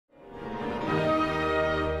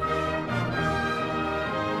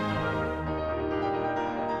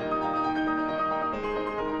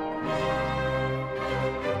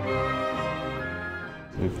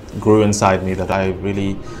grew inside me that I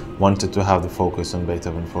really wanted to have the focus on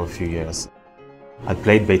Beethoven for a few years. I'd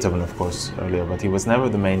played Beethoven, of course, earlier, but he was never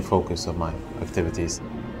the main focus of my activities.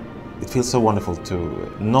 It feels so wonderful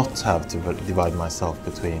to not have to divide myself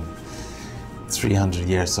between 300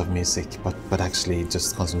 years of music, but actually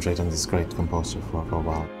just concentrate on this great composer for a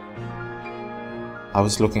while. I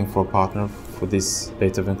was looking for a partner for these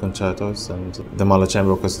Beethoven concertos, and the Mahler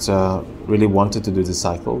Chamber Orchestra really wanted to do the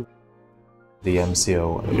cycle. The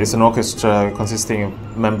MCO is an orchestra consisting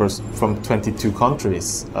of members from 22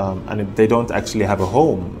 countries, and they don't actually have a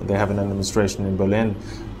home. They have an administration in Berlin,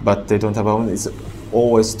 but they don't have a home. It's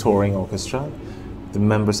always touring orchestra. The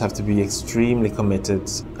members have to be extremely committed,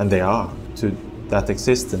 and they are, to that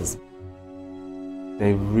existence.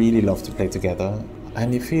 They really love to play together,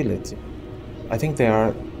 and you feel it. I think they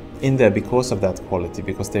are in there because of that quality,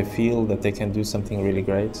 because they feel that they can do something really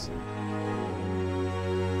great.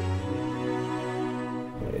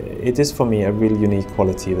 It is for me a really unique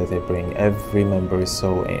quality that they bring. Every member is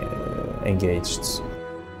so engaged.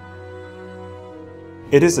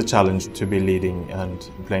 It is a challenge to be leading and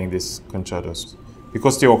playing these concertos,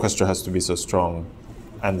 because the orchestra has to be so strong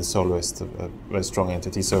and the soloist a very strong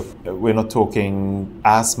entity. So we're not talking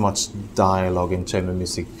as much dialogue in chamber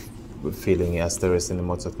music feeling as there is in the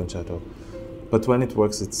Mozart concerto. But when it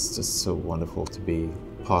works, it's just so wonderful to be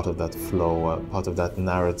part of that flow, part of that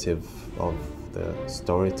narrative of the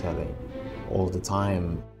storytelling all the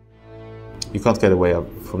time. You can't get away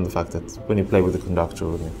from the fact that when you play with the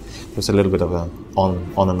conductor, there's a little bit of an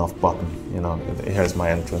on and off button. You know, here's my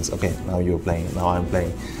entrance. Okay, now you're playing. Now I'm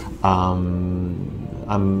playing.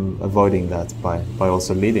 I'm avoiding that by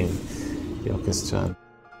also leading the orchestra.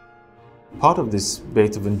 Part of this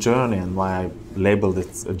Beethoven journey, and why I labeled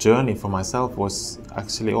it a journey for myself, was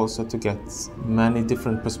actually also to get many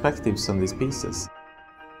different perspectives on these pieces.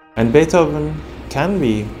 And Beethoven can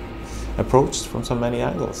be approached from so many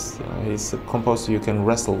angles. You know, he's a composer you can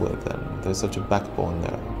wrestle with, and there's such a backbone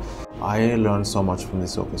there. I learned so much from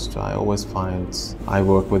this orchestra. I always find I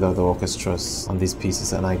work with other orchestras on these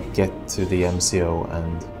pieces, and I get to the MCO,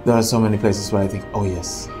 and there are so many places where I think, oh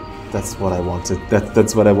yes, that's what I wanted.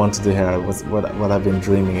 That's what I wanted to hear. What I've been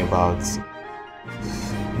dreaming about.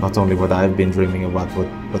 Not only what I've been dreaming about,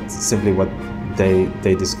 but simply what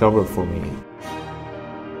they discover for me.